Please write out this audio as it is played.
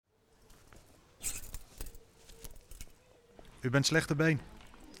U bent slechte been.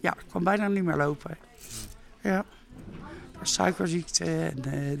 Ja, ik kan bijna niet meer lopen. Ja, door suikerziekte.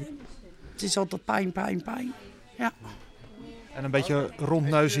 Het is altijd pijn. Ja. En een beetje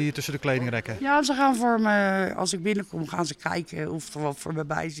rondneuzen hier tussen de kledingrekken. Ja, ze gaan voor me, als ik binnenkom, gaan ze kijken of er wat voor me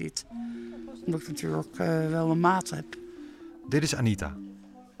bij zit. Omdat ik natuurlijk wel een maat heb. Dit is Anita.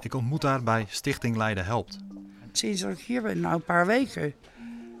 Ik ontmoet haar bij Stichting Leiden Helpt. Sinds dat ik hier ben, nou een paar weken.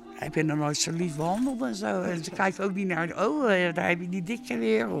 Ik ben er nooit zo lief behandeld en zo. En ze kijken ook niet naar, daar heb je die dikke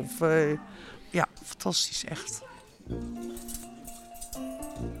weer. Of, ja, fantastisch, echt.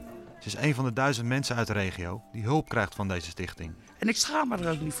 Ze is een van de 1000 mensen uit de regio die hulp krijgt van deze stichting. En ik schaam me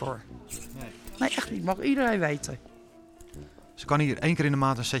er ook niet voor. Nee, echt niet. Mag iedereen weten. Ze kan hier 1 keer in de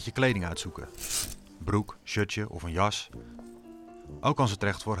maand een setje kleding uitzoeken. Broek, shirtje of een jas. Ook kan ze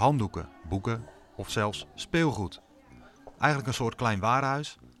terecht voor handdoeken, boeken of zelfs speelgoed. Eigenlijk een soort klein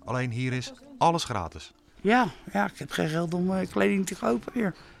warenhuis, alleen hier is alles gratis. Ja, ik heb geen geld om kleding te kopen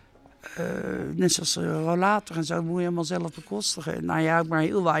hier. Net zoals rollator en zo moet je helemaal zelf bekostigen. Nou ja, ook maar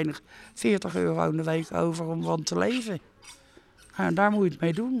heel weinig. €40 in de week over om van te leven. Nou, daar moet je het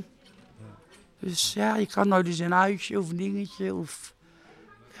mee doen. Dus ja, je kan nooit eens een huisje of een dingetje.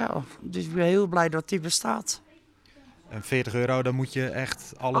 Ja, dus ik ben heel blij dat dit bestaat. En €40, dan moet je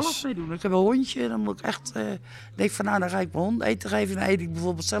echt Alles mee doen. Ik heb een hondje, dan moet ik echt... denk van, nou, dan ga ik mijn hond eten geven. Dan eet ik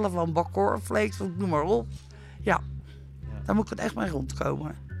bijvoorbeeld zelf wel een bak cornflakes, of noem maar op. Ja, daar moet ik het echt mee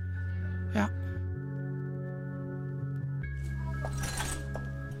rondkomen. Ja.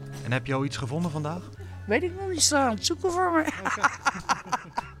 En heb je al iets gevonden vandaag? Weet ik nog niet, ze aan het zoeken voor me. Okay.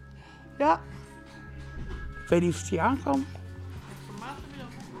 Ja. Ik weet niet of het hier aan kan.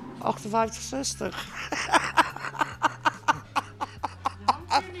 58, 60.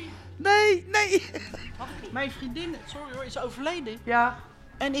 Nee. Mijn vriendin, is overleden. Ja.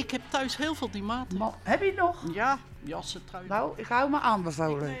 En ik heb thuis heel veel die maten. Heb je het nog? Ja, jassen, truien. Nou, ik hou me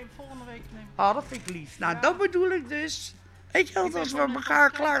aanbevolen. Nee, volgende week neem ik. Oh, dat vind ik lief. Nou, dat bedoel ik dus. Weet je wel, dat we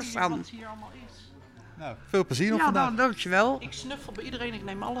elkaar klaarstaan. Wat hier allemaal is. Nou, veel plezier nog vandaag. Ja, vandaag. nou, dankjewel. Ik snuffel bij iedereen, ik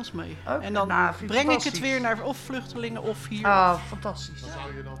neem alles mee. Okay, en dan breng ik het weer naar of vluchtelingen of hier. Ah, fantastisch.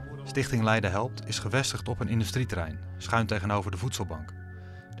 Stichting Leiden Helpt is gevestigd op een industrieterrein, schuin tegenover de voedselbank.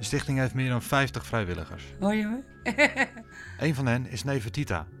 De stichting heeft meer dan 50 vrijwilligers. Hoor je me? Een van hen is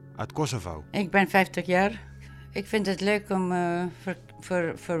Nefertita uit Kosovo. Ik ben 50 jaar. Ik vind het leuk om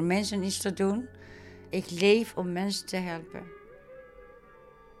voor mensen iets te doen. Ik leef om mensen te helpen.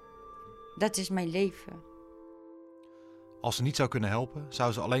 Dat is mijn leven. Als ze niet zou kunnen helpen,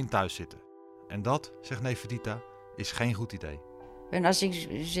 zou ze alleen thuis zitten. En dat, zegt Nefertita, is geen goed idee. En als ik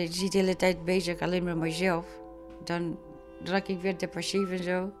zit de hele tijd bezig alleen met mezelf, dan raak ik weer depressief en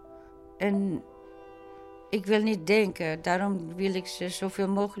zo. En ik wil niet denken. Daarom wil ik zoveel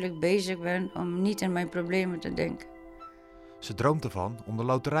mogelijk bezig zijn om niet aan mijn problemen te denken. Ze droomt ervan om de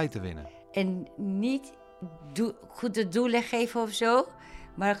loterij te winnen. En niet goede doelen geven of zo,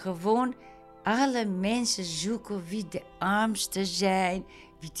 maar gewoon alle mensen zoeken wie de armsten zijn,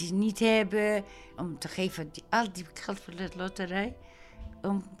 wie die niet hebben. Om te geven al die geld voor de loterij.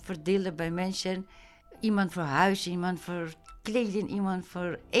 Om verdelen bij mensen. Iemand voor huis, iemand voor kleding, iemand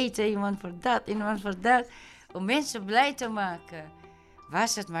voor eten, iemand voor dat, iemand voor dat. Om mensen blij te maken.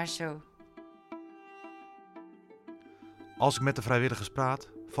 Was het maar zo. Als ik met de vrijwilligers praat,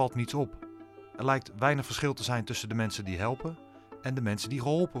 valt niets op. Er lijkt weinig verschil te zijn tussen de mensen die helpen en de mensen die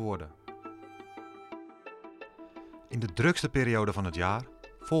geholpen worden. In de drukste periode van het jaar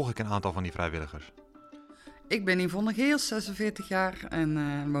volg ik een aantal van die vrijwilligers. Ik ben Yvonne Geers, 46 jaar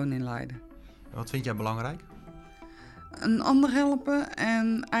en woon in Leiden. Wat vind jij belangrijk? Een ander helpen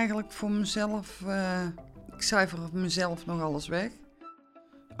en eigenlijk voor mezelf, ik cijfer mezelf nog alles weg.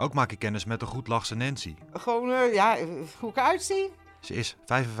 Ook maak ik kennis met de goedlachse Nancy. Gewoon, hoe ik eruit zie. Ze is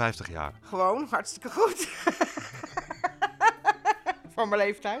 55 jaar. Gewoon, hartstikke goed. Voor mijn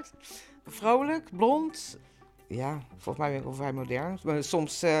leeftijd. Vrolijk, blond. Ja, volgens mij ben ik wel vrij modern. Maar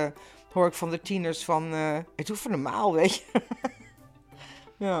soms hoor ik van de tieners van, het hoeft voor normaal, weet je.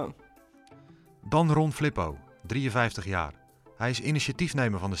 Ja. Dan Ron Flippo, 53 jaar. Hij is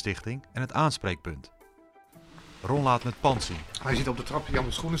initiatiefnemer van de stichting en het aanspreekpunt. Ron laat met pand zien. Hij ziet op de trap Jan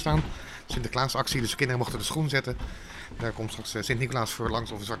de schoenen staan. Sinterklaasactie, dus de kinderen mochten de schoen zetten. Daar komt straks Sint-Nicolaas voor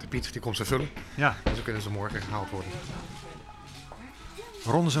langs of een Zwarte Piet, die komt ze vullen. Ja. En zo kunnen ze morgen gehaald worden.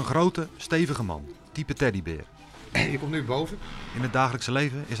 Ron is een grote, stevige man, type teddybeer. Je komt nu boven. In het dagelijkse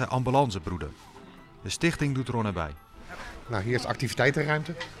leven is hij ambulancebroeder. De stichting doet Ron erbij. Nou, hier is de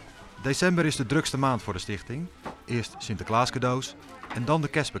activiteitenruimte. December is de drukste maand voor de stichting. Eerst Sinterklaas cadeaus en dan de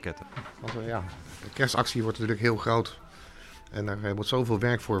kerstpakketten. Want, de kerstactie wordt natuurlijk heel groot En daar moet zoveel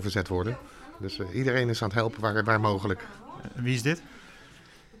werk voor verzet worden. Dus iedereen is aan het helpen waar mogelijk. Wie is dit?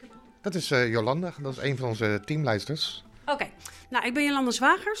 Dat is Jolanda, dat is een van onze teamleidsters. Oké, nou ik ben Jolanda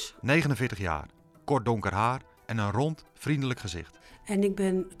Zwagers. 49 jaar, kort donker haar en een rond, vriendelijk gezicht. En ik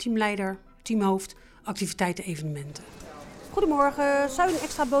ben teamleider, teamhoofd, activiteiten, evenementen. Goedemorgen, zou u een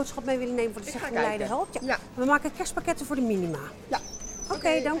extra boodschap mee willen nemen voor de stichting Leiden Helpt? Ja. We maken kerstpakketten voor de minima. Ja.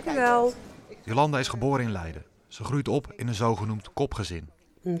 Oké, dank u wel. Jolanda is geboren in Leiden. Ze groeit op in een zogenoemd kopgezin.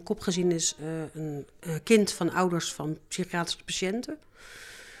 Een kopgezin is een kind van ouders van psychiatrische patiënten.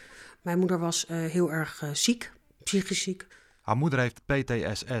 Mijn moeder was heel erg ziek, psychisch ziek. Haar moeder heeft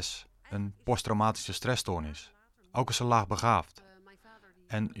PTSS, een posttraumatische stressstoornis. Ook is ze laagbegaafd.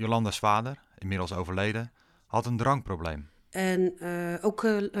 En Jolanda's vader, inmiddels overleden, had een drankprobleem. En ook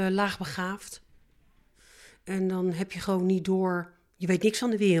laagbegaafd. En dan heb je gewoon niet door, je weet niks van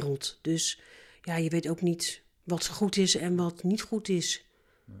de wereld. Dus ja, je weet ook niet wat goed is en wat niet goed is.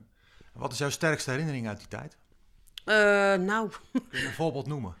 Wat is jouw sterkste herinnering uit die tijd? Nou, Kun je een voorbeeld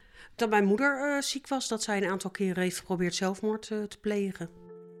noemen? dat mijn moeder ziek was, dat zij een aantal keren heeft geprobeerd zelfmoord te plegen.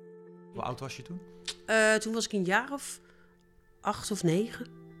 Hoe oud was je toen? Toen was ik een jaar of 8 of 9.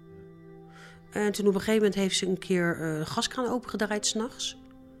 En toen op een gegeven moment heeft ze een keer de gaskraan opengedraaid 's nachts.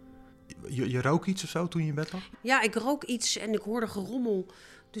 Je rook iets of zo toen je in bed lag? Ja, ik rook iets en ik hoorde gerommel.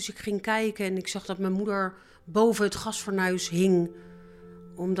 Dus ik ging kijken en ik zag dat mijn moeder boven het gasfornuis hing.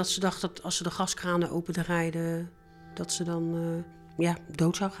 Omdat ze dacht dat als ze de gaskranen opendraaide, dat ze dan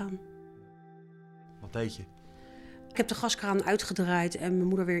dood zou gaan. Wat deed je? Ik heb de gaskraan uitgedraaid en mijn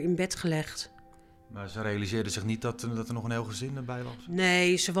moeder weer in bed gelegd. Maar ze realiseerde zich niet dat er nog een heel gezin erbij lag?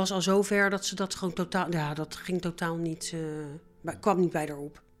 Nee, ze was al zo ver dat ze dat gewoon totaal... Ja, dat ging totaal niet... kwam niet bij haar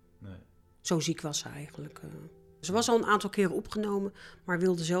op. Nee. Zo ziek was ze eigenlijk. Ze was al een aantal keren opgenomen, maar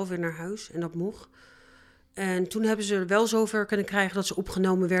wilde zelf weer naar huis. En dat mocht. En toen hebben ze er wel zover kunnen krijgen dat ze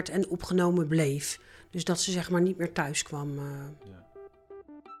opgenomen werd en opgenomen bleef. Dus dat ze zeg maar niet meer thuis kwam. Ja.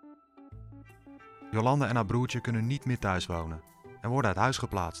 Jolanda en haar broertje kunnen niet meer thuis wonen en worden uit huis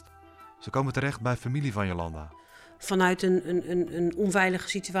geplaatst. Ze komen terecht bij familie van Jolanda. Vanuit een onveilige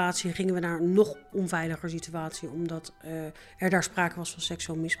situatie gingen we naar een nog onveiliger situatie, omdat er daar sprake was van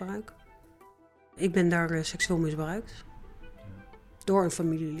seksueel misbruik. Ik ben daar seksueel misbruikt door een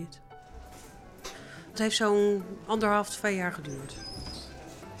familielid. Het heeft zo'n 1,5-2 jaar geduurd.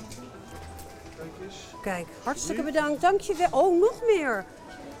 Kijk, hartstikke bedankt, dankjewel. Oh, nog meer.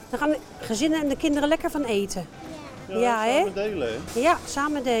 Dan gaan de gezinnen en de kinderen lekker van eten. Ja, hè? Samen delen, hè? Ja,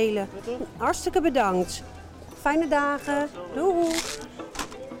 samen delen. Hartstikke bedankt. Fijne dagen. Doei.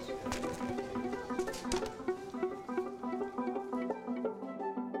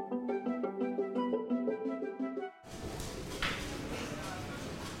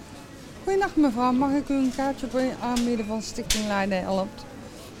 Goedendag mevrouw, mag ik u een kaartje aanbieden van Stichting Leiden Helpt?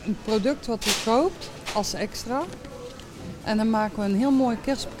 Een product wat u koopt als extra. En daar maken we een heel mooi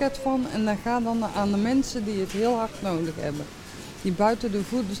kerstpakket van. En dat gaat dan aan de mensen die het heel hard nodig hebben. Die buiten de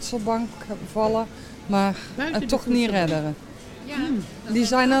voedselbank vallen, maar het toch niet redden. Ja, die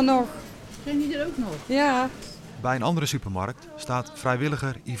zijn er nog. Zijn die er ook nog? Ja. Bij een andere supermarkt staat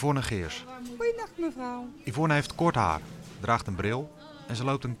vrijwilliger Yvonne Geers. Goeiedag mevrouw. Yvonne heeft kort haar, draagt een bril en ze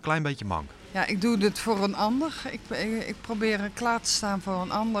loopt een klein beetje mank. Ja, ik doe dit voor een ander. Ik probeer klaar te staan voor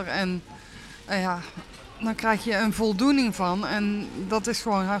een ander. En dan krijg je een voldoening van. En dat is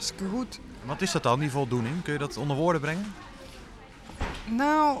gewoon hartstikke goed. Wat is dat dan, die voldoening? Kun je dat onder woorden brengen?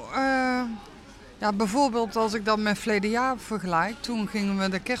 Nou, bijvoorbeeld als ik dat met verleden jaar vergelijk. Toen gingen we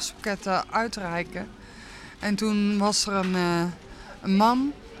de kerstpakketten uitreiken. En toen was er een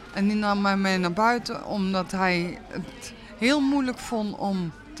man en die nam mij mee naar buiten. Omdat hij het heel moeilijk vond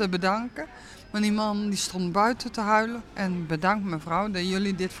om te bedanken. Maar die man die stond buiten te huilen. En bedankt mevrouw dat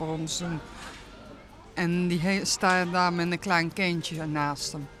jullie dit voor ons doen. En die staat daar met een klein kindje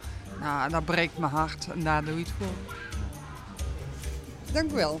naast hem. Nou, dat breekt mijn hart en daar doe je het voor.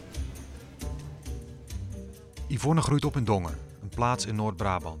 Dank u wel. Yvonne groeit op in Dongen, een plaats in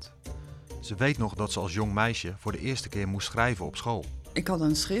Noord-Brabant. Ze weet nog dat ze als jong meisje voor de eerste keer moest schrijven op school. Ik had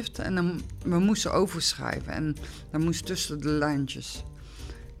een schrift en we moesten overschrijven. En dat moest tussen de lijntjes.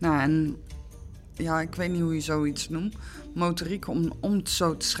 Nou, en ja, ik weet niet hoe je zoiets noemt. Motoriek om het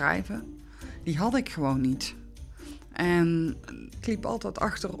zo te schrijven. Die had ik gewoon niet. En ik liep altijd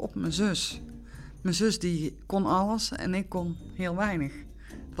achter op mijn zus. Mijn zus die kon alles en ik kon heel weinig.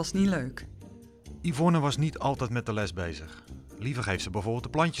 Het was niet leuk. Yvonne was niet altijd met de les bezig. Liever geeft ze bijvoorbeeld de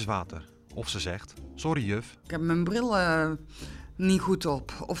plantjes water. Of ze zegt, sorry juf. Ik heb mijn bril niet goed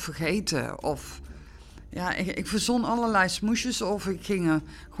op of vergeten. Of ja, ik verzon allerlei smoesjes of ik ging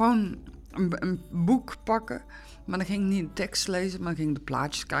gewoon een boek pakken Maar dan ging ik niet de tekst lezen, maar dan ging ik de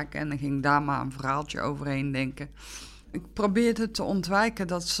plaatjes kijken en dan ging ik daar maar een verhaaltje overheen denken. Ik probeerde te ontwijken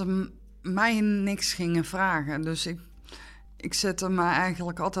dat ze mij niks gingen vragen. Dus ik zette me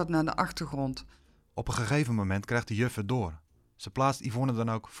eigenlijk altijd naar de achtergrond. Op een gegeven moment krijgt de juf het door. Ze plaatst Yvonne dan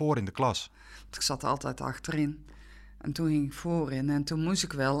ook voor in de klas. Ik zat altijd achterin. En toen ging ik voorin en toen moest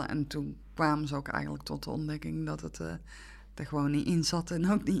ik wel. En toen kwamen ze ook eigenlijk tot de ontdekking dat het er gewoon niet in zat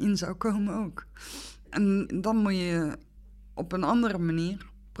en ook niet in zou komen ook. En dan moet je op een andere manier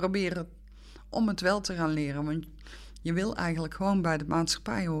proberen om het wel te gaan leren. Want je wil eigenlijk gewoon bij de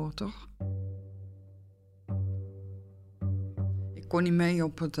maatschappij horen, toch? Ik kon niet mee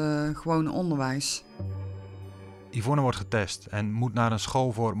op het gewone onderwijs. Yvonne wordt getest en moet naar een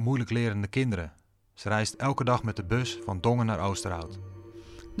school voor moeilijk lerende kinderen. Ze reist elke dag met de bus van Dongen naar Oosterhout.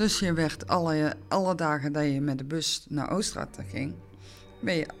 Dus je werd alle dagen dat je met de bus naar Oosterhout ging,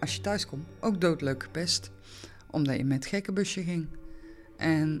 ben je als je thuis komt ook doodleuk gepest. Omdat je met gekkenbusje ging.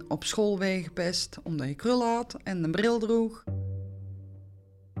 En op school werd je gepest omdat je krullen had en een bril droeg.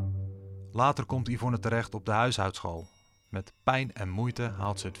 Later komt Yvonne terecht op de huishoudschool. Met pijn en moeite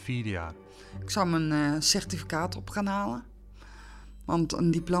haalt ze het 4e jaar. Ik zou mijn certificaat op gaan halen. Want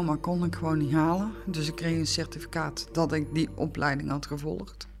een diploma kon ik gewoon niet halen. Dus ik kreeg een certificaat dat ik die opleiding had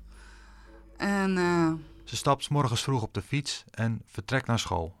gevolgd. En ze stapt 's morgens vroeg op de fiets en vertrekt naar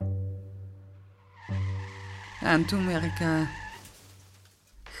school. en toen werd ik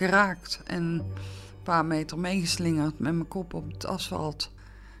geraakt en een paar meter meegeslingerd met mijn kop op het asfalt.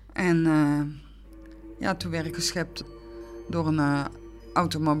 En toen werd ik geschept door een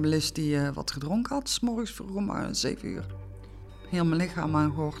automobilist die wat gedronken had. 's Morgens vroeg om 7 uur. Heel mijn lichaam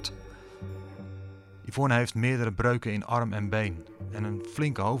aangehord. Yvonne heeft meerdere breuken in arm en been en een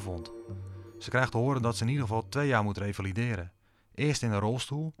flinke hoofdwond. Ze krijgt te horen dat ze in ieder geval 2 jaar moet revalideren. Eerst in een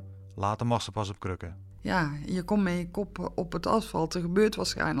rolstoel, later mag ze pas op krukken. Ja, je komt met je kop op het asfalt, er gebeurt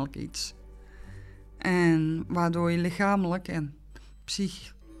waarschijnlijk iets. En waardoor je lichamelijk en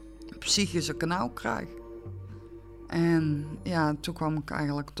psychisch een knauw krijgt. En ja, toen kwam ik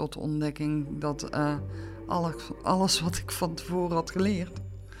eigenlijk tot de ontdekking dat alles wat ik van tevoren had geleerd,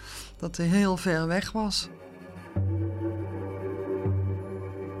 dat er heel ver weg was.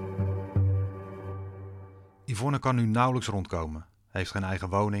 Yvonne kan nu nauwelijks rondkomen, heeft geen eigen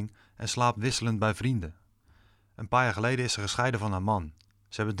woning en slaapt wisselend bij vrienden. Een paar jaar geleden is ze gescheiden van haar man.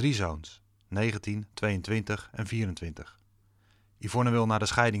 Ze hebben 3 zoons, 19, 22 en 24. Yvonne wil na de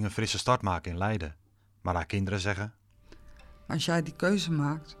scheiding een frisse start maken in Leiden. Maar haar kinderen zeggen: als jij die keuze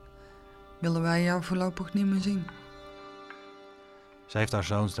maakt, willen wij jou voorlopig niet meer zien. Ze heeft haar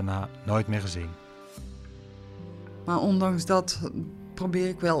zoons daarna nooit meer gezien. Maar ondanks dat probeer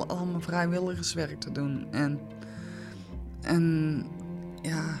ik wel al mijn vrijwilligerswerk te doen. En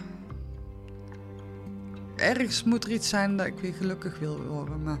ja, ergens moet er iets zijn dat ik weer gelukkig wil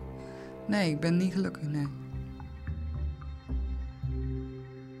worden. Maar nee, ik ben niet gelukkig, nee.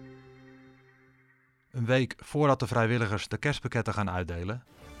 Een week voordat de vrijwilligers de kerstpakketten gaan uitdelen,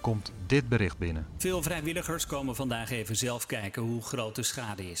 komt dit bericht binnen. Veel vrijwilligers komen vandaag even zelf kijken hoe groot de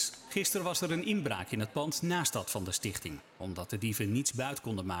schade is. Gisteren was er een inbraak in het pand naast dat van de stichting. Omdat de dieven niets buit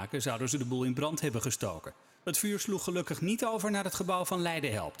konden maken, zouden ze de boel in brand hebben gestoken. Het vuur sloeg gelukkig niet over naar het gebouw van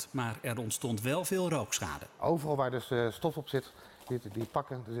Leiden Helpt, maar er ontstond wel veel rookschade. Overal waar dus stof op zit, die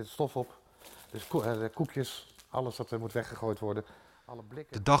pakken, er zit stof op. Dus koekjes, alles dat moet weggegooid worden. Alle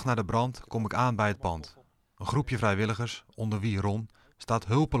blikken. De dag na de brand kom ik aan bij het pand. Een groepje vrijwilligers, onder wie Ron, staat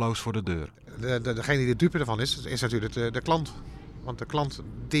hulpeloos voor de deur. Degene die de dupe ervan is natuurlijk de klant. Want de klant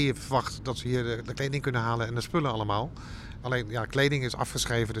die verwacht dat ze hier de kleding kunnen halen en de spullen allemaal. Alleen ja, kleding is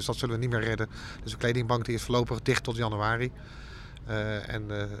afgeschreven, dus dat zullen we niet meer redden. Dus de kledingbank die is voorlopig dicht tot januari.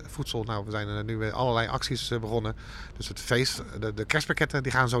 Voedsel, nou, we zijn nu allerlei acties begonnen. Dus het feest, de kerstpakketten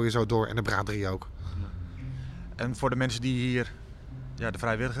die gaan sowieso door en de braderie ook. En voor de mensen die hier, de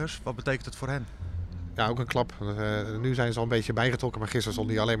vrijwilligers, wat betekent het voor hen? Ja, ook een klap. Nu zijn ze al een beetje bijgetrokken, maar gisteren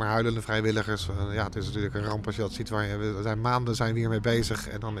stonden hier alleen maar huilende vrijwilligers. Het is natuurlijk een ramp als je dat ziet. We zijn maanden zijn we hiermee bezig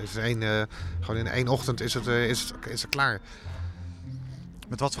en dan is het gewoon in 1 ochtend is het klaar.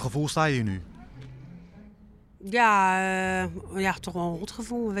 Met wat voor gevoel sta je hier nu? Ja, toch wel een rot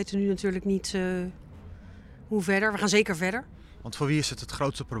gevoel. We weten nu natuurlijk niet hoe verder. We gaan zeker verder. Want voor wie is het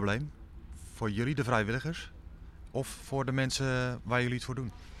grootste probleem? Voor jullie, de vrijwilligers? Of voor de mensen waar jullie het voor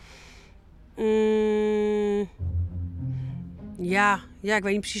doen? Ja, ik weet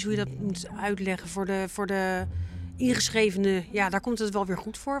niet precies hoe je dat moet uitleggen. Voor de ingeschrevenen, ja, daar komt het wel weer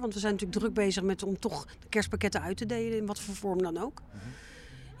goed voor. Want we zijn natuurlijk druk bezig om toch de kerstpakketten uit te delen, in wat voor vorm dan ook.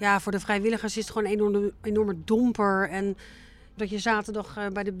 Ja, voor de vrijwilligers is het gewoon een enorme domper. En Dat je zaterdag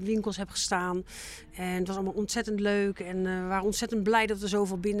bij de winkels hebt gestaan. En het was allemaal ontzettend leuk. En we waren ontzettend blij dat we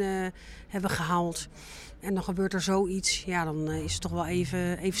zoveel binnen hebben gehaald. En dan gebeurt er zoiets. Ja, dan is het toch wel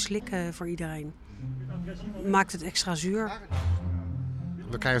even slikken voor iedereen. Maakt het extra zuur.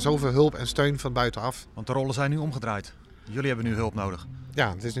 We krijgen zoveel hulp en steun van buitenaf. Want de rollen zijn nu omgedraaid. Jullie hebben nu hulp nodig.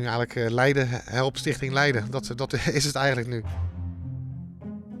 Ja, het is nu eigenlijk Leiden Helpt, Stichting Leiden. Dat is het eigenlijk nu.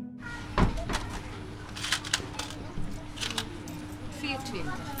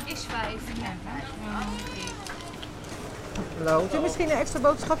 Is 5 en 5. Hallo. Kunt u misschien een extra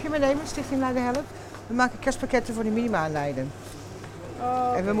boodschapje meenemen, Stichting Leiden Helpt? We maken kerstpakketten voor de minima in Leiden.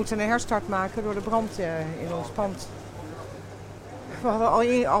 En we moeten een herstart maken door de brand in ons pand. We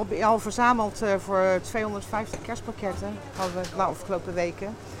hadden al verzameld voor 250 kerstpakketten hadden we de afgelopen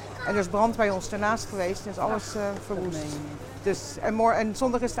weken. En er is brand bij ons daarnaast geweest en is alles verwoest. Dus, en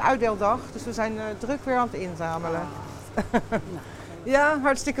zondag is de uitdeeldag, dus we zijn druk weer aan het inzamelen. Ja,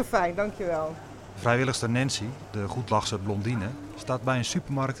 hartstikke fijn, dankjewel. Vrijwilligster Nancy, de goedlachse blondine, staat bij een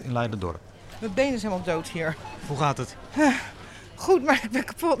supermarkt in Leiden-dorp. Mijn been is helemaal dood hier. Hoe gaat het? Goed, maar ik ben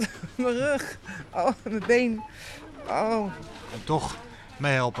kapot. Mijn rug. Oh, mijn been. Oh. En toch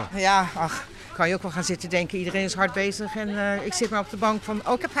meehelpen. Ja, ach, kan je ook wel gaan zitten denken. Iedereen is hard bezig en ik zit maar op de bank van...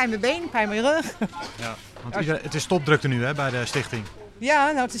 Oh, ik heb pijn mijn been, pijn mijn rug. Ja, want het is topdrukte nu hè, bij de stichting. Ja,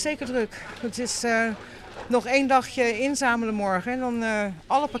 nou het is zeker druk. Het is nog 1 dagje inzamelen morgen. En dan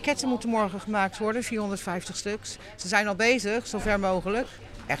alle pakketten moeten morgen gemaakt worden, 450 stuks. Ze zijn al bezig, zover mogelijk.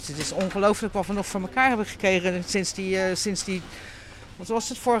 Echt, het is ongelooflijk wat we nog voor elkaar hebben gekregen sinds die wat was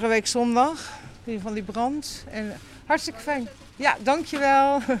het, vorige week zondag, van die brand. En hartstikke fijn. Ja,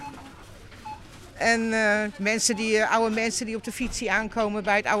 dankjewel. En oude mensen die op de fiets aankomen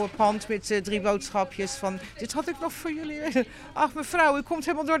bij het oude pand met 3 boodschapjes van... Dit had ik nog voor jullie. Ach mevrouw, u komt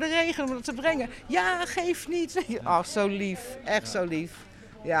helemaal door de regen om dat te brengen. Ja, geef niet. Ach, zo lief. Echt zo lief.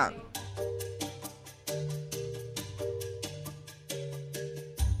 Ja.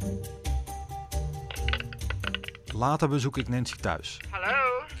 Later bezoek ik Nancy thuis.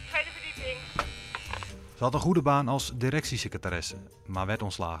 Hallo, tweede verdieping. Ze had een goede baan als directiesecretaresse, maar werd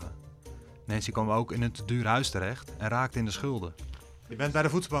ontslagen. Nancy kwam ook in een te duur huis terecht en raakte in de schulden. Je bent bij de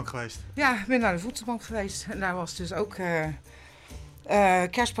voedselbank geweest? Ja, ik ben naar de voedselbank geweest. En daar was dus ook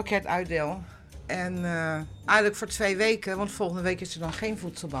kerstpakket uitdeel. En eigenlijk voor 2 weken, want volgende week is er dan geen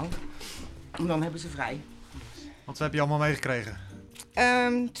voedselbank. En dan hebben ze vrij. Wat heb je allemaal meegekregen?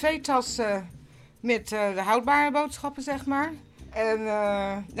 2 tassen met de houdbare boodschappen, zeg maar.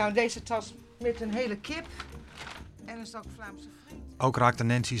 En deze tas met een hele kip en een zak Vlaamse friet. Ook raakte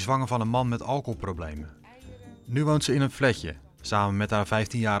Nancy zwanger van een man met alcoholproblemen. Nu woont ze in een flatje, samen met haar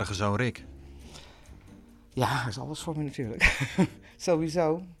 15-jarige zoon Rick. Ja, dat is alles voor me natuurlijk.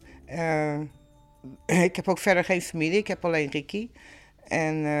 Sowieso. Ik heb ook verder geen familie, ik heb alleen Ricky.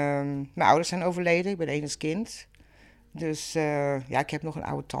 En mijn ouders zijn overleden, ik ben enigskind. Dus ik heb nog een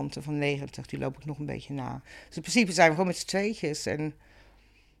oude tante van 90, die loop ik nog een beetje na. Dus in principe zijn we gewoon met z'n tweetjes. En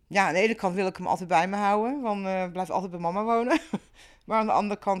ja, aan de ene kant wil ik hem altijd bij me houden, want blijft altijd bij mama wonen. Maar aan de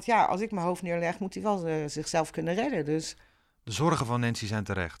andere kant, ja, als ik mijn hoofd neerleg, moet hij wel zichzelf kunnen redden. Dus. De zorgen van Nancy zijn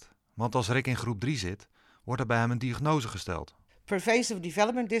terecht. Want als Rick in groep 3 zit, wordt er bij hem een diagnose gesteld. Pervasive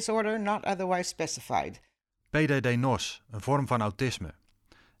Development Disorder, not otherwise specified. PDD-NOS, een vorm van autisme.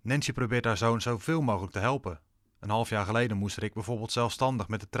 Nancy probeert haar zoon zoveel mogelijk te helpen. Een half jaar geleden moest Rick bijvoorbeeld zelfstandig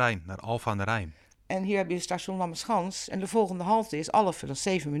met de trein naar Alphen aan de Rijn. En hier heb je station Lammerschans en de volgende halte is Alphen, dat is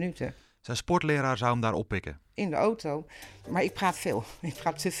 7 minuten. Zijn sportleraar zou hem daar oppikken. In de auto. Maar ik praat veel. Ik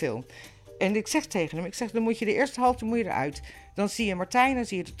praat te veel. En ik zeg tegen hem, dan moet je de eerste halte eruit. Dan zie je Martijn, dan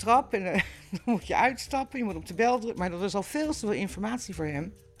zie je de trap en dan moet je uitstappen. Je moet op de bel drukken, maar dat is al veel te veel informatie voor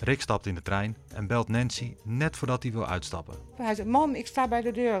hem. Rick stapt in de trein en belt Nancy net voordat hij wil uitstappen. Hij zegt, mam, ik sta bij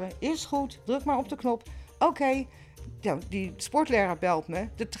de deur. Is goed, druk maar op de knop. Oké. Ja, die sportleraar belt me.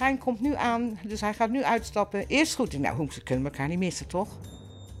 De trein komt nu aan, dus hij gaat nu uitstappen. Is goed. Nou, ze kunnen elkaar niet missen, toch?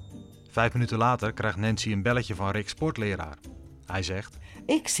 5 minuten later krijgt Nancy een belletje van Rick's sportleraar. Hij zegt...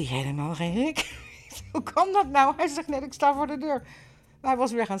 Ik zie helemaal geen Rick. Hoe kan dat nou? Hij zegt net, ik sta voor de deur. Maar hij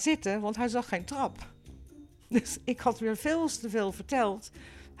was weer gaan zitten, want hij zag geen trap. Dus ik had weer veel te veel verteld.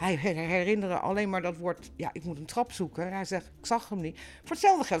 Hij herinnerde alleen maar dat woord, ja, ik moet een trap zoeken. Hij zegt, ik zag hem niet. Voor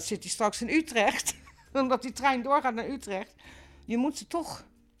hetzelfde geld zit hij straks in Utrecht. Omdat die trein doorgaat naar Utrecht. Je moet ze toch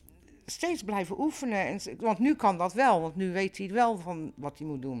steeds blijven oefenen. Want nu kan dat wel, want nu weet hij wel van wat hij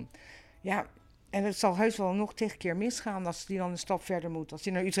moet doen. Ja, en het zal heus wel nog 10 keer misgaan als hij dan een stap verder moet. Als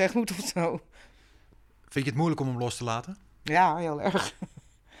hij naar Utrecht moet of zo. Vind je het moeilijk om hem los te laten? Ja, heel erg.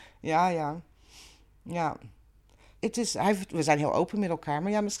 Ja. We zijn heel open met elkaar,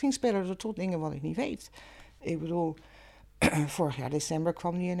 maar ja, misschien spelen er toch dingen wat ik niet weet. Ik bedoel, vorig jaar december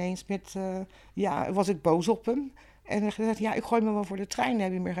kwam hij ineens met... was ik boos op hem. En hij zei, ja, ik gooi me wel voor de trein, dan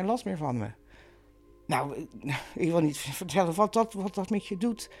heb je meer geen last meer van me. Nou, ik wil niet vertellen wat dat met je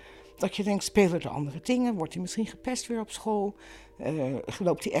doet. Dat je denkt, spelen er andere dingen? Wordt hij misschien gepest weer op school?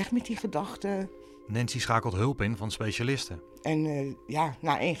 Loopt hij echt met die gedachten? Nancy schakelt hulp in van specialisten. En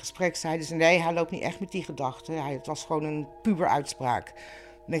na 1 gesprek zeiden ze, nee, hij loopt niet echt met die gedachten. Het was gewoon een puberuitspraak.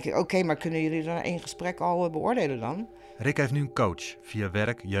 Dan denk ik, oké, maar kunnen jullie dan 1 gesprek al beoordelen dan? Rick heeft nu een coach via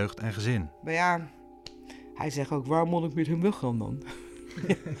werk, jeugd en gezin. Maar ja, hij zegt ook, waar moet ik met hem weggaan dan?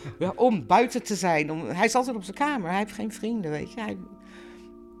 Ja, om buiten te zijn. Hij is altijd op zijn kamer, hij heeft geen vrienden, weet je.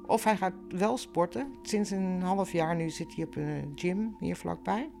 Of hij gaat wel sporten. Sinds een half jaar nu zit hij op een gym hier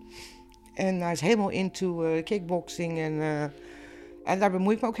vlakbij. En hij is helemaal into kickboxing. En daar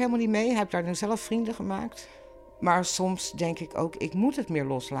bemoei ik me ook helemaal niet mee. Hij heeft daar nu zelf vrienden gemaakt. Maar soms denk ik ook, ik moet het meer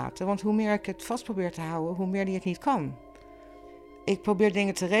loslaten. Want hoe meer ik het vast probeer te houden, hoe meer hij het niet kan. Ik probeer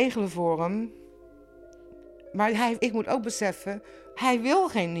dingen te regelen voor hem. Maar ik moet ook beseffen, hij wil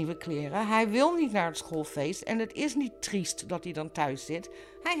geen nieuwe kleren. Hij wil niet naar het schoolfeest. En het is niet triest dat hij dan thuis zit.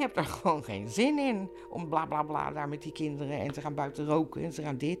 Hij heeft er gewoon geen zin in. Om bla bla bla daar met die kinderen en te gaan buiten roken en te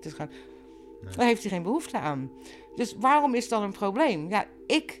gaan dit. Nee. Daar heeft hij geen behoefte aan. Dus waarom is dat een probleem? Ja,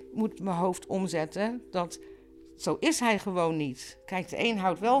 ik moet mijn hoofd omzetten dat zo is hij gewoon niet. Kijk, de een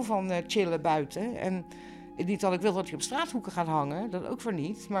houdt wel van chillen buiten. En niet dat ik wil dat hij op straathoeken gaat hangen. Dat ook voor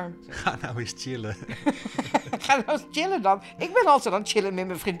niet, maar... Ga nou eens chillen. Ga nou eens chillen dan. Ik ben altijd aan het chillen met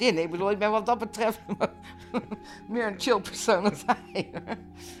mijn vriendinnen. Ik bedoel, ik ben wat dat betreft meer een chill persoon dan hij.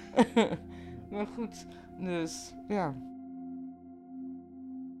 Maar goed, dus ja.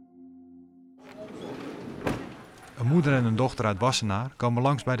 Een moeder en een dochter uit Wassenaar komen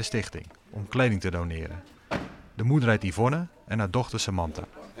langs bij de stichting om kleding te doneren. De moeder heet Yvonne en haar dochter Samantha.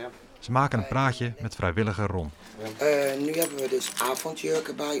 Ze maken een praatje met vrijwilliger Ron. Nu hebben we dus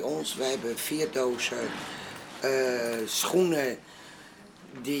avondjurken bij ons. We hebben 4 dozen schoenen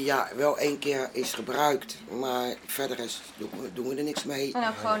die wel 1 keer is gebruikt. Maar verder doen we er niks mee. En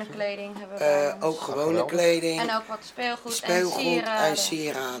ook gewone kleding hebben we bij ons. Ook gewone kleding. En ook wat speelgoed en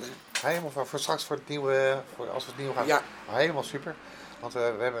sieraden. Helemaal voor straks voor het nieuwe, als we het nieuwe gaan. Ja. Helemaal super. Want we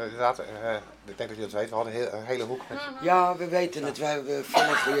hebben inderdaad, ik denk dat je dat weet, we hadden een hele hoek met... Ja, we weten het. We hebben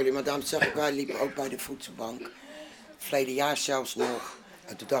filmen voor jullie. Maar daarom zeg ik, wij liepen ook bij de voedselbank. Verleden jaar zelfs nog.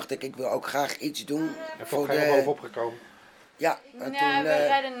 En toen dacht ik wil ook graag iets doen. En toch helemaal bovenop gekomen. Ja, en ja, toen, we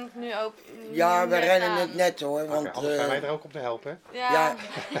redden het nu ook. Ja, we redden het net hoor. Want, anders zijn wij er ook om te helpen. Ja,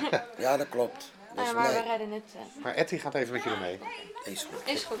 ja dat klopt. Dus maar we redden het. Maar Etty gaat even met jullie mee. Is goed.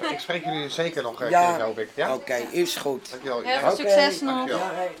 Is goed. Ik spreek jullie zeker nog een keer, hoop ik. Ja? Oké, is goed. Dankjewel. Heel veel succes nog.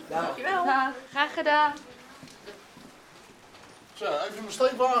 Dankjewel. Graag gedaan. Zo, even mijn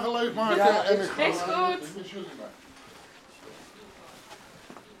steekwagen leegmaken en ik ga... Is goed.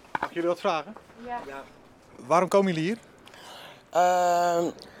 Mag ik jullie wat vragen? Ja. Waarom komen jullie hier?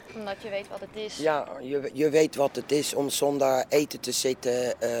 Omdat je weet wat het is. Ja, je weet wat het is om zonder eten te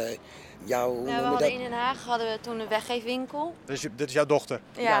zitten. We hadden in Den Haag toen een weggeefwinkel. Dus dit is jouw dochter?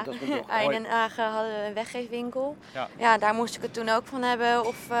 Ja, dat is mijn dochter. in Den Haag hadden we een weggeefwinkel. Ja. Ja, daar moest ik het toen ook van hebben.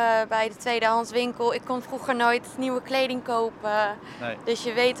 Of bij de tweedehands winkel. Ik kon vroeger nooit nieuwe kleding kopen. Nee. Dus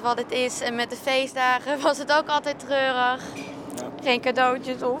je weet wat het is. En met de feestdagen was het ook altijd treurig. Ja. Geen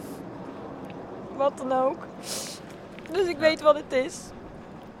cadeautjes of wat dan ook. Dus ik weet wat het is.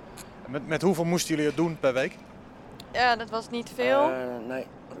 Met hoeveel moesten jullie het doen per week? Ja, dat was niet veel. Nee.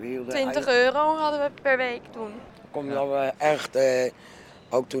 20 euro hadden we per week toen. Kom je dan echt,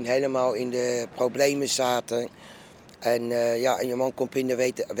 ook toen helemaal in de problemen zaten. En en je man komt binnen,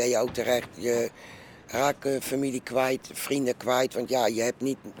 weet je ook terecht. Je raakt familie kwijt, vrienden kwijt. Want ja, je hebt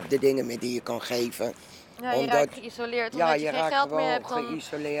niet de dingen meer die je kan geven. Ja, je raakt geïsoleerd omdat je geen geld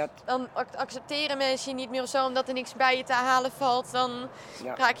meer hebt. Dan accepteren mensen je niet meer of zo, omdat er niks bij je te halen valt. Dan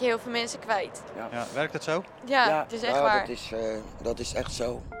raak je heel veel mensen kwijt. Ja, werkt dat zo? Ja, het is echt waar. Dat is echt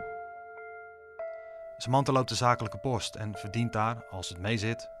zo. Samantha loopt de zakelijke post en verdient daar, als het mee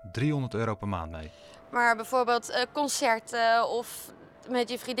zit, €300 per maand mee. Maar bijvoorbeeld concerten of met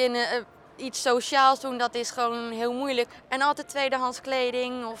je vriendinnen iets sociaals doen, dat is gewoon heel moeilijk. En altijd tweedehands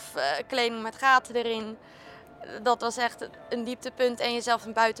kleding of kleding met gaten erin. Dat was echt een dieptepunt en jezelf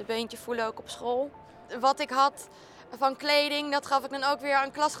een buitenbeentje voelen ook op school. Wat ik had van kleding, dat gaf ik dan ook weer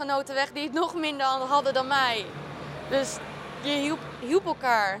aan klasgenoten weg die het nog minder hadden dan mij. Dus je hielp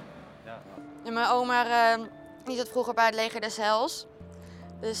elkaar. Ja. En mijn oma die zat vroeger bij het leger des Heils.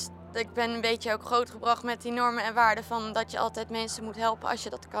 Dus ik ben een beetje ook grootgebracht met die normen en waarden van dat je altijd mensen moet helpen als je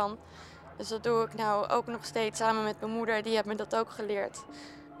dat kan. Dus dat doe ik nou ook nog steeds samen met mijn moeder, die heeft me dat ook geleerd.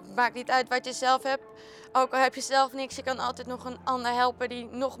 Het maakt niet uit wat je zelf hebt. Ook al heb je zelf niks, je kan altijd nog een ander helpen die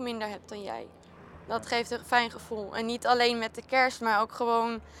nog minder hebt dan jij. Dat geeft een fijn gevoel. En niet alleen met de kerst, maar ook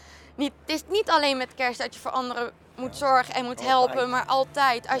gewoon... Het is niet alleen met kerst dat je voor anderen moet zorgen en moet helpen, maar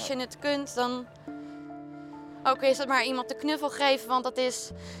altijd. Als je het kunt, dan... Ook is het maar iemand de knuffel geven, want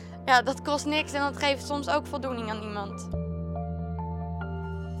dat kost niks en dat geeft soms ook voldoening aan iemand.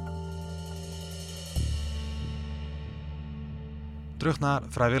 Terug naar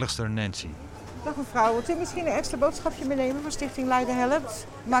vrijwilligster Nancy. Dag mevrouw, wilt u misschien een extra boodschapje meenemen van stichting Leiden Helpt?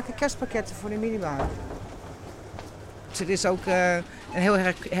 We maken kerstpakketten voor de minimaal. Het is ook een heel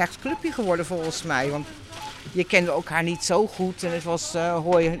hecht clubje geworden volgens mij. Want je kende elkaar niet zo goed en het was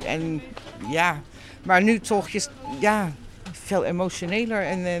hoi en ja. Maar nu toch veel emotioneler.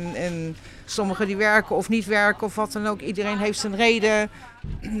 En sommigen die werken of niet werken of wat dan ook. Iedereen heeft zijn reden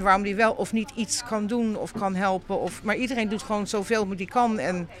waarom die wel of niet iets kan doen of kan helpen. Maar iedereen doet gewoon zoveel hoe die kan.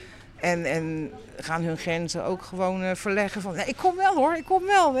 En gaan hun grenzen ook gewoon verleggen van... ik kom wel hoor, ik kom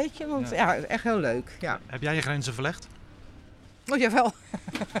wel, weet je. Want echt heel leuk. Ja. Heb jij je grenzen verlegd? Oh jawel,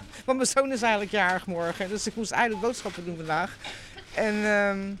 want mijn zoon is eigenlijk jarig morgen. Dus ik moest eigenlijk boodschappen doen vandaag.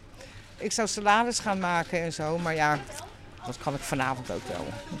 En ik zou salades gaan maken en zo. Maar ja, dat kan ik vanavond ook wel.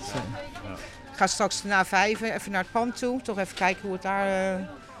 Dus, ik ga straks na 5 even naar het pand toe. Toch even kijken hoe het daar...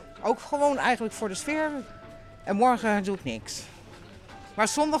 ook gewoon eigenlijk voor de sfeer. En morgen doe ik niks. Maar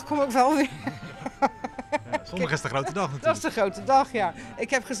zondag kom ik wel weer. Ja, zondag is de grote dag natuurlijk. Dat is de grote dag, ja. Ik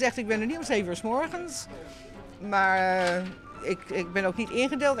heb gezegd, ik ben er niet om 7 uur 's morgens. Maar ik ben ook niet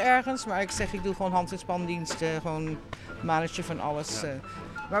ingedeeld ergens. Maar ik zeg, ik doe gewoon hand- en spandiensten. Gewoon manetje van alles.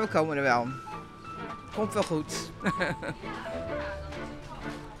 Maar we komen er wel. Komt wel goed.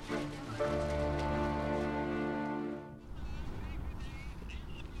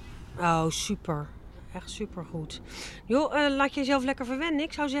 Oh, super. Echt supergoed. Joh, laat je jezelf lekker verwennen.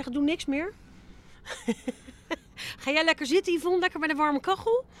 Ik zou zeggen, doe niks meer. Ga jij lekker zitten, Yvonne, lekker bij de warme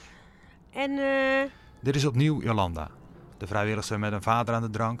kachel. En Dit is opnieuw Jolanda. De vrijwilligster met een vader aan de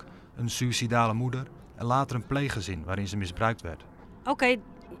drank, een suïcidale moeder en later een pleeggezin waarin ze misbruikt werd. Oké,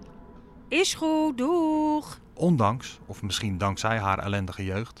 is goed, doeg. Ondanks, of misschien dankzij haar ellendige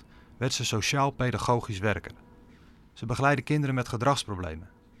jeugd, werd ze sociaal-pedagogisch werker. Ze begeleidde kinderen met gedragsproblemen.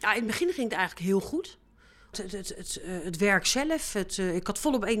 Ja, in het begin ging het eigenlijk heel goed. Het werk zelf, ik had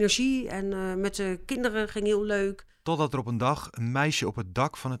volop energie en met de kinderen ging heel leuk. Totdat er op een dag een meisje op het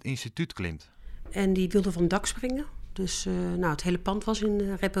dak van het instituut klimt. En die wilde van het dak springen. Dus het hele pand was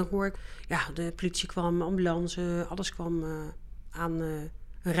in rep en roer. Ja, de politie kwam, ambulance, alles kwam aan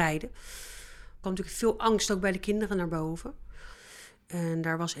rijden. Er kwam natuurlijk veel angst ook bij de kinderen naar boven. En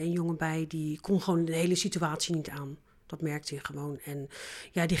daar was 1 jongen bij, die kon gewoon de hele situatie niet aan. Dat merkte hij gewoon. En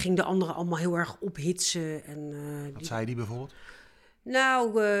ja, die ging de anderen allemaal heel erg ophitsen. En, Wat zei die bijvoorbeeld?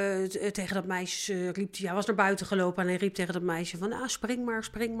 Nou, tegen dat meisje riep hij... Hij was naar buiten gelopen en hij riep tegen dat meisje van... spring maar,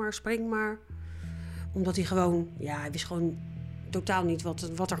 spring maar, spring maar. Omdat hij gewoon... Ja, hij wist gewoon totaal niet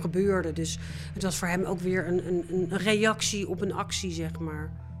wat er gebeurde. Dus het was voor hem ook weer een reactie op een actie, zeg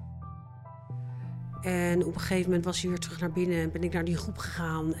maar. En op een gegeven moment was hij weer terug naar binnen... en ben ik naar die groep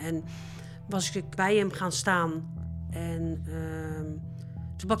gegaan en was ik bij hem gaan staan... En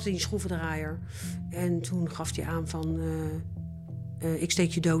toen pakte hij een schroevendraaier. En toen gaf hij aan van... ik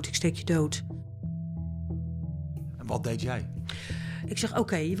steek je dood, ik steek je dood. En wat deed jij? Ik zeg,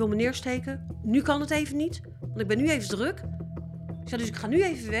 oké, je wil me neersteken? Nu kan het even niet, want ik ben nu even druk. Ik zeg, dus ik ga nu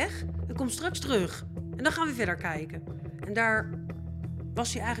even weg en kom straks terug. En dan gaan we verder kijken. En daar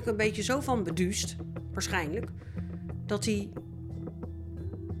was hij eigenlijk een beetje zo van beduust, waarschijnlijk... dat hij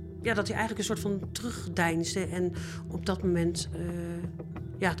eigenlijk een soort van terugdeinsde. En op dat moment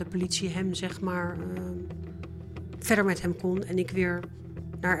de politie hem, zeg maar, verder met hem kon. En ik weer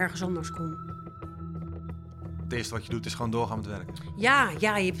naar ergens anders kon. Het eerste wat je doet is gewoon doorgaan met werken. Ja, je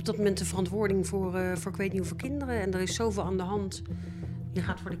hebt op dat moment de verantwoording voor ik weet niet hoeveel kinderen. En er is zoveel aan de hand. Je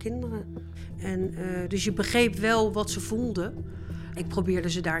gaat voor de kinderen. En dus je begreep wel wat ze voelden. Ik probeerde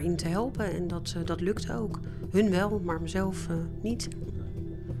ze daarin te helpen. En dat lukte ook. Hun wel, maar mezelf niet.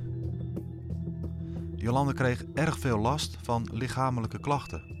 Jolanda kreeg erg veel last van lichamelijke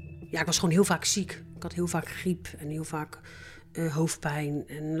klachten. Ja, ik was gewoon heel vaak ziek. Ik had heel vaak griep en heel vaak hoofdpijn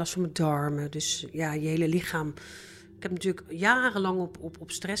en last van mijn darmen. Dus ja, je hele lichaam. Ik heb natuurlijk jarenlang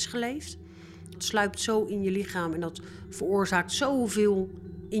op stress geleefd. Het sluipt zo in je lichaam en dat veroorzaakt zoveel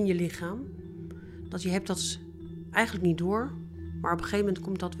in je lichaam. Dat je hebt dat eigenlijk niet door. Maar op een gegeven moment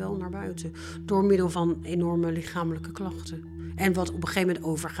komt dat wel naar buiten. Door middel van enorme lichamelijke klachten. En wat op een gegeven moment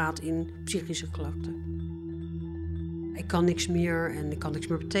overgaat in psychische klachten. Ik kan niks meer en ik kan niks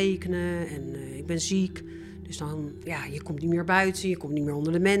meer betekenen en ik ben ziek. Dus dan, ja, je komt niet meer buiten, je komt niet meer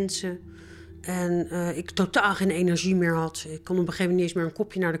onder de mensen. En ik totaal geen energie meer had. Ik kon op een gegeven moment niet eens meer een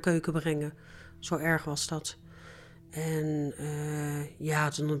kopje naar de keuken brengen. Zo erg was dat. En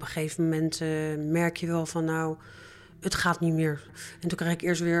toen op een gegeven moment merk je wel van nou, het gaat niet meer. En toen kreeg ik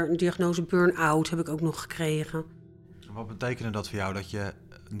eerst weer een diagnose burn-out, heb ik ook nog gekregen. En wat betekende dat voor jou, dat je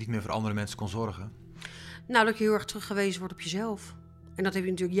niet meer voor andere mensen kon zorgen? Nou, dat je heel erg teruggewezen wordt op jezelf. En dat heb je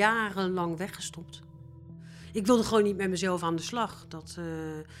natuurlijk jarenlang weggestopt. Ik wilde gewoon niet met mezelf aan de slag.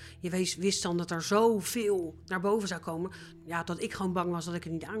 Je wist dan dat er zoveel naar boven zou komen. Ja, dat ik gewoon bang was dat ik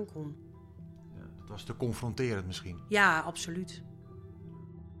het niet aankon. Ja, dat was te confronterend misschien. Ja, absoluut.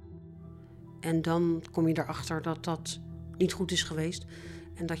 En dan kom je erachter dat dat niet goed is geweest.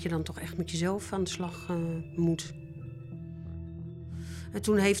 En dat je dan toch echt met jezelf aan de slag moet. En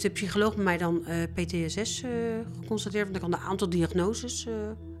toen heeft de psycholoog bij mij dan PTSS geconstateerd. Want ik had een aantal diagnoses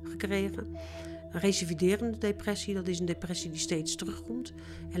gekregen. Een recidiverende depressie, dat is een depressie die steeds terugkomt.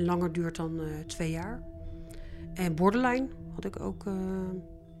 En langer duurt dan 2 jaar. En borderline had ik ook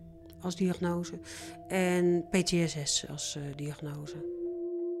als diagnose. En PTSS als diagnose.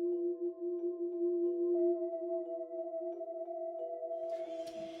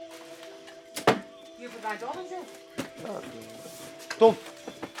 Hier verdwijnt alles op.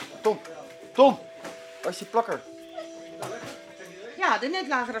 Tom, waar is die plakker? Ja, net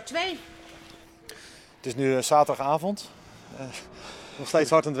lagen er 2. Het is nu zaterdagavond. Nog steeds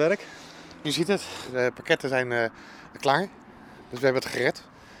hard aan het werk. Je ziet het, de pakketten zijn klaar. Dus we hebben het gered.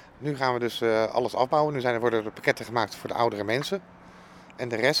 Nu gaan we dus alles afbouwen. Nu worden de pakketten gemaakt voor de oudere mensen. En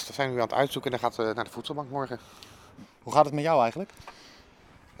de rest zijn we nu aan het uitzoeken en dan gaat naar de voedselbank morgen. Hoe gaat het met jou eigenlijk?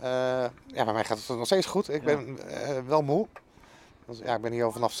 Bij mij gaat het nog steeds goed. Ik ben wel moe. Ik ben hier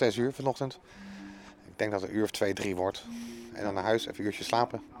al vanaf 6 uur vanochtend. Ik denk dat het een uur of 2, 3 wordt. En dan naar huis, even een uurtje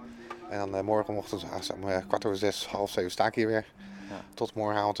slapen. En dan morgenochtend om 6:15, 6:30 sta ik hier weer. Ja. Tot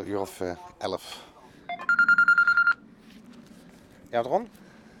morgenavond een uur of 11. Ja, Ron?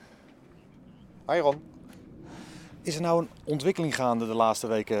 Hoi Ron. Is er nou een ontwikkeling gaande de laatste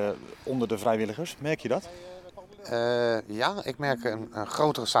weken onder de vrijwilligers? Merk je dat? Ja, ik merk een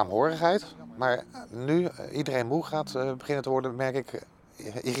grotere saamhorigheid. Maar nu iedereen moe gaat beginnen te worden, merk ik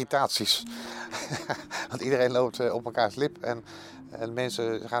irritaties. Want iedereen loopt op elkaars lip en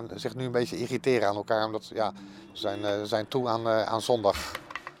mensen gaan zich nu een beetje irriteren aan elkaar. Omdat ze zijn toe aan zondag.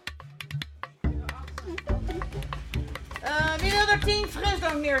 Wie wil er 10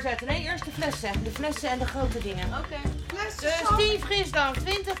 frisdrank neerzetten? Nee, eerst de flessen. De flessen en de grote dingen. Oké. Dus 10 frisdrank,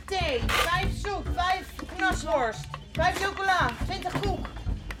 20 thee, 5 soep, 5 knasworst, 5 chocola, 20 koek.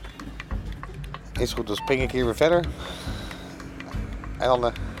 Is goed, dan spring ik hier weer verder. En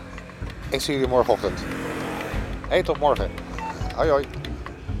dan, ik zie jullie morgenochtend. Hey, tot morgen. Hoi hoi.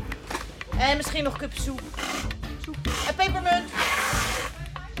 En misschien nog kupsoep. En pepermunt.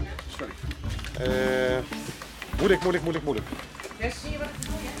 Sorry. Moeilijk. Dus zie je wat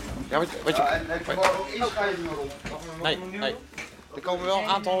ik bedoel, ja? En ik mag ook inschrijvingen rond. Nee. Er komen wel een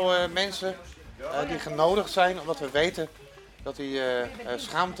aantal mensen die genodigd zijn, omdat we weten dat die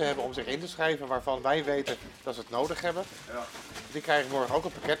schaamte hebben om zich in te schrijven, waarvan wij weten dat ze het nodig hebben. Ja. Die krijgen morgen ook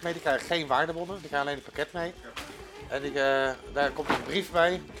een pakket mee. Die krijgen geen waardebonnen, die krijgen alleen een pakket mee. En daar komt een brief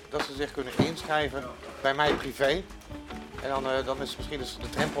bij dat ze zich kunnen inschrijven bij mij privé. En dan is misschien de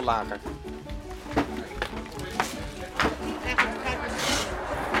drempel lager.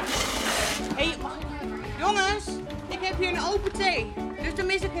 Hey, jongens, ik heb hier een open thee, dus dan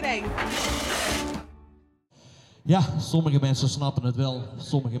mis ik er 1. Ja, sommige mensen snappen het wel,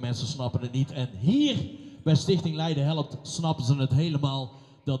 sommige mensen snappen het niet. En hier bij Stichting Leiden Helpt snappen ze het helemaal.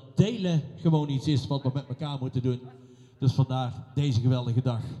 Dat delen gewoon iets is wat we met elkaar moeten doen. Dus vandaar deze geweldige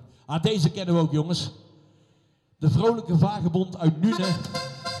dag. Deze kennen we ook, jongens. De vrolijke vagebond uit Nune.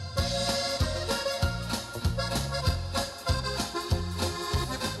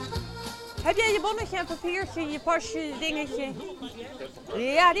 Heb jij je bonnetje, een papiertje, je pasje, je dingetje?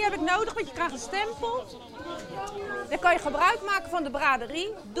 Ja, die heb ik nodig, want je krijgt een stempel. Dan kan je gebruik maken van de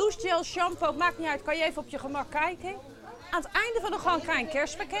braderie. Douchegel, shampoo, maakt niet uit, kan je even op je gemak kijken. Aan het einde van de gang krijg je een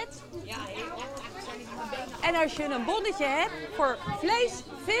kerstpakket. En als je een bonnetje hebt voor vlees,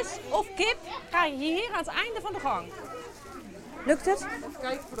 vis of kip, krijg je hier aan het einde van de gang. Lukt het? Even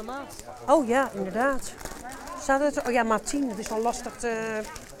kijken voor de maat. Oh ja, inderdaad. Staat het? Oh ja, maat 10, dat is wel lastig te...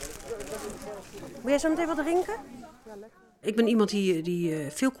 Wil jij zo meteen wat drinken? Ja, lekker. Ik ben iemand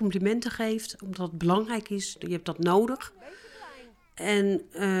die veel complimenten geeft, omdat het belangrijk is. Je hebt dat nodig. En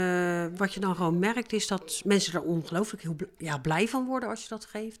wat je dan gewoon merkt is dat mensen er ongelooflijk blij van worden als je dat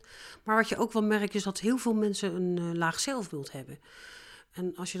geeft. Maar wat je ook wel merkt is dat heel veel mensen een laag zelfbeeld hebben.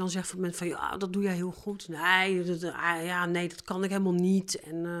 En als je dan zegt van mensen van ja, dat doe jij heel goed. Nee, dat kan ik helemaal niet.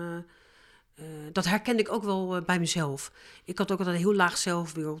 En dat herkende ik ook wel bij mezelf. Ik had ook altijd een heel laag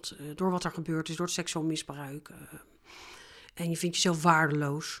zelfbeeld door wat er gebeurd is, door het seksueel misbruik. En je vindt jezelf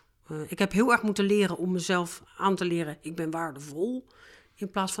waardeloos. Ik heb heel erg moeten leren om mezelf aan te leren, ik ben waardevol, in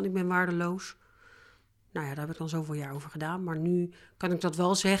plaats van ik ben waardeloos. Nou ja, daar heb ik dan zoveel jaar over gedaan. Maar nu kan ik dat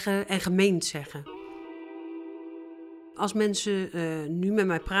wel zeggen en gemeend zeggen. Als mensen nu met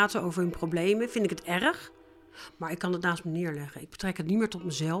mij praten over hun problemen, vind ik het erg. Maar ik kan het naast me neerleggen. Ik betrek het niet meer tot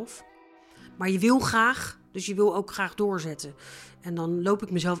mezelf. Maar je wil graag, dus je wil ook graag doorzetten. En dan loop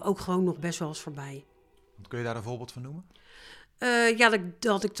ik mezelf ook gewoon nog best wel eens voorbij. Kun je daar een voorbeeld van noemen?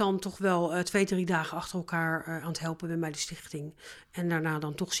 Dat ik dan toch wel 2-3 dagen achter elkaar aan het helpen ben bij de stichting. En daarna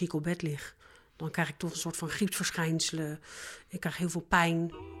dan toch ziek op bed lig. Dan krijg ik toch een soort van griepsverschijnselen. Ik krijg heel veel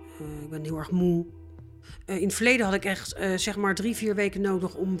pijn. Ik ben heel erg moe. In het verleden had ik echt 3-4 weken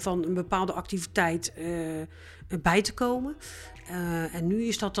nodig om van een bepaalde activiteit bij te komen. En nu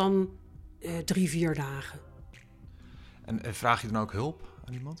is dat dan 3-4 dagen. En vraag je dan ook hulp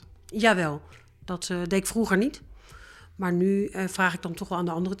aan iemand? Jawel, dat deed ik vroeger niet. Maar nu vraag ik dan toch wel aan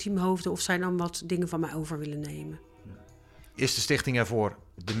de andere teamhoofden of zij dan wat dingen van mij over willen nemen. Is de stichting er voor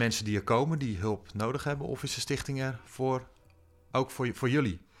de mensen die er komen, die hulp nodig hebben? Of is de stichting er ook voor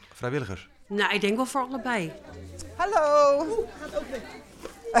jullie, vrijwilligers? Nou, ik denk wel voor allebei. Hallo. Gaat ook weg.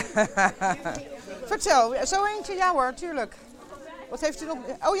 Vertel, zo eentje? Ja hoor, tuurlijk. Wat heeft u nog?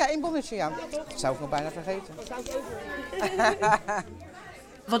 Oh ja, 1 bonnetje, ja. Dat zou ik nog bijna vergeten.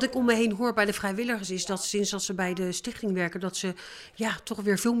 Wat ik om me heen hoor bij de vrijwilligers is dat sinds dat ze bij de stichting werken, dat ze toch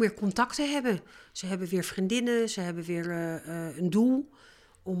weer veel meer contacten hebben. Ze hebben weer vriendinnen, ze hebben weer een doel.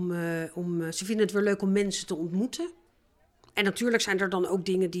 Ze vinden het weer leuk om mensen te ontmoeten. En natuurlijk zijn er dan ook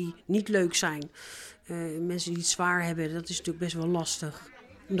dingen die niet leuk zijn. Mensen die het zwaar hebben, dat is natuurlijk best wel lastig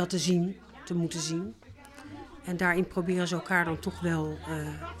om dat te moeten zien. En daarin proberen ze elkaar dan toch wel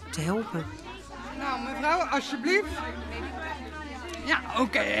te helpen. Nou, mevrouw, alsjeblieft. Ja,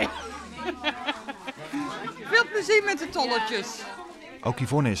 oké. Veel plezier met de tolletjes. Ook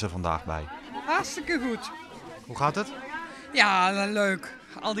Yvonne is er vandaag bij. Hartstikke goed. Hoe gaat het? Ja, leuk.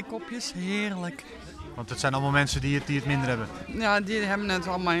 Al die kopjes, heerlijk. Want het zijn allemaal mensen die het minder hebben. Ja, die hebben het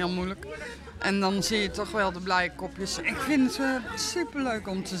allemaal heel moeilijk. En dan zie je toch wel de blije kopjes. Ik vind het superleuk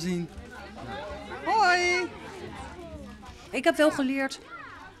om te zien. Hoi! Ik heb wel geleerd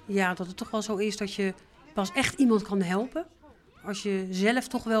dat het toch wel zo is dat je pas echt iemand kan helpen als je zelf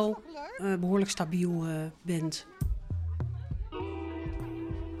toch wel behoorlijk stabiel bent.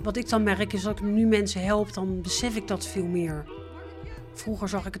 Wat ik dan merk is dat ik nu mensen help, dan besef ik dat veel meer. Vroeger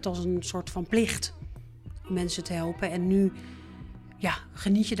zag ik het als een soort van plicht om mensen te helpen. En nu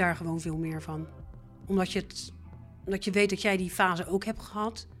geniet je daar gewoon veel meer van. Omdat je weet dat jij die fase ook hebt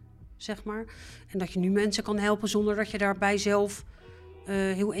gehad, zeg maar. En dat je nu mensen kan helpen zonder dat je daarbij zelf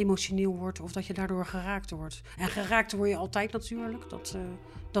heel emotioneel wordt of dat je daardoor geraakt wordt. En geraakt word je altijd natuurlijk,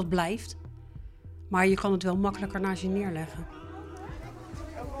 dat blijft. Maar je kan het wel makkelijker naast je neerleggen.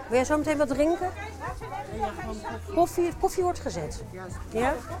 Wil jij zo meteen wat drinken? Koffie wordt gezet.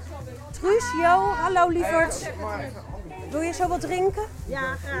 Ja? Truus, Jo, hallo lieverd. Wil je zo wat drinken?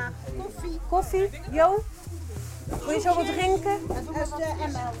 Ja, graag. Koffie, Jo? Wil je zo wat drinken? Dat is de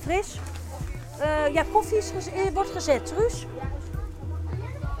ML. Fris? Koffie wordt gezet, Truus.